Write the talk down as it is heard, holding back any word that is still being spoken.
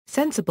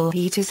Sensible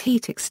heat is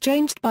heat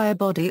exchanged by a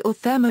body or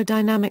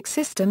thermodynamic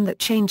system that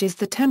changes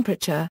the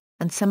temperature,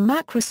 and some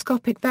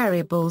macroscopic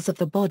variables of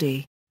the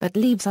body, but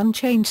leaves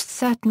unchanged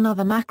certain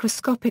other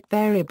macroscopic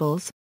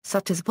variables,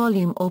 such as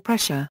volume or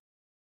pressure.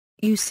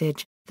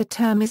 Usage: the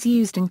term is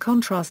used in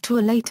contrast to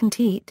a latent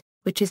heat,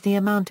 which is the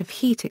amount of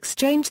heat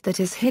exchanged that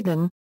is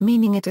hidden,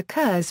 meaning it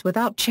occurs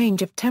without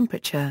change of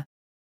temperature.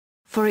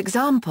 For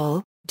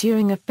example,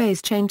 during a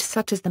phase change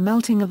such as the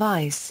melting of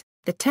ice,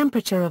 the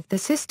temperature of the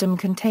system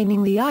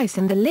containing the ice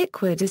and the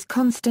liquid is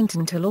constant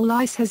until all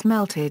ice has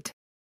melted.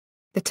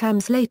 The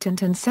terms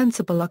latent and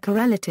sensible are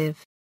correlative.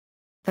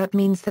 That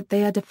means that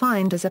they are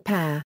defined as a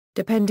pair,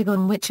 depending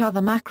on which other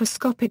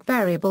macroscopic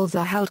variables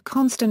are held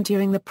constant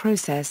during the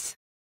process.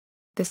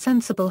 The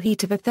sensible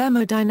heat of a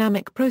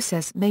thermodynamic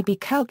process may be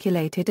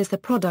calculated as the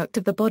product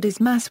of the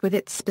body's mass with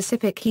its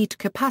specific heat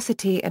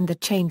capacity and the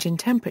change in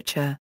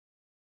temperature.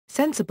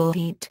 Sensible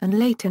heat and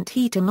latent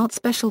heat are not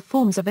special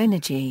forms of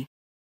energy.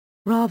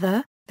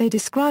 Rather, they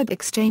describe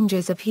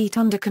exchanges of heat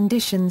under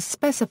conditions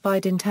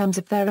specified in terms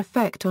of their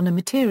effect on a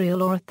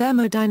material or a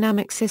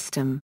thermodynamic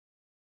system.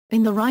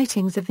 In the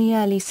writings of the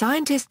early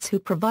scientists who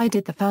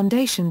provided the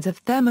foundations of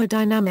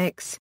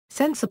thermodynamics,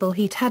 sensible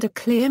heat had a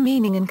clear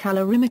meaning in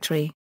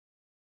calorimetry.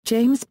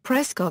 James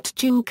Prescott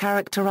Joule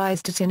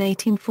characterized it in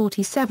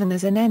 1847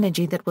 as an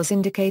energy that was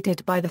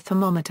indicated by the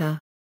thermometer.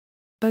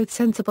 Both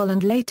sensible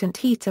and latent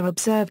heats are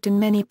observed in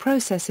many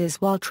processes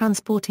while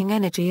transporting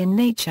energy in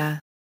nature.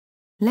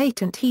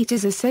 Latent heat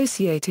is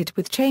associated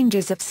with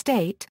changes of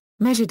state,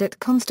 measured at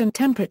constant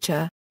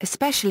temperature,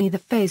 especially the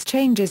phase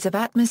changes of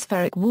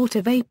atmospheric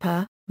water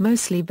vapor,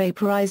 mostly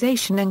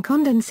vaporization and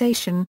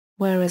condensation,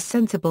 whereas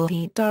sensible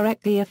heat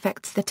directly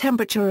affects the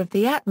temperature of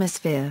the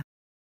atmosphere.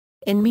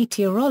 In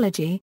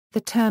meteorology, the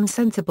term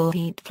sensible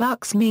heat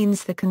flux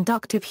means the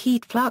conductive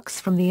heat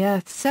flux from the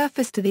Earth's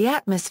surface to the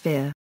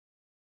atmosphere.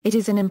 It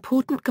is an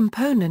important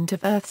component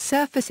of Earth's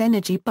surface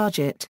energy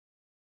budget.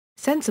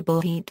 Sensible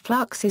heat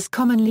flux is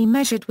commonly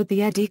measured with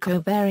the eddy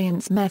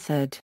covariance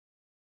method.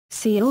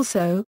 See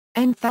also,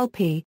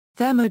 enthalpy,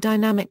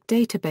 thermodynamic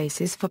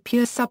databases for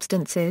pure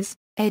substances,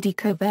 eddy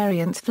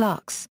covariance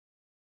flux.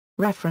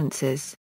 References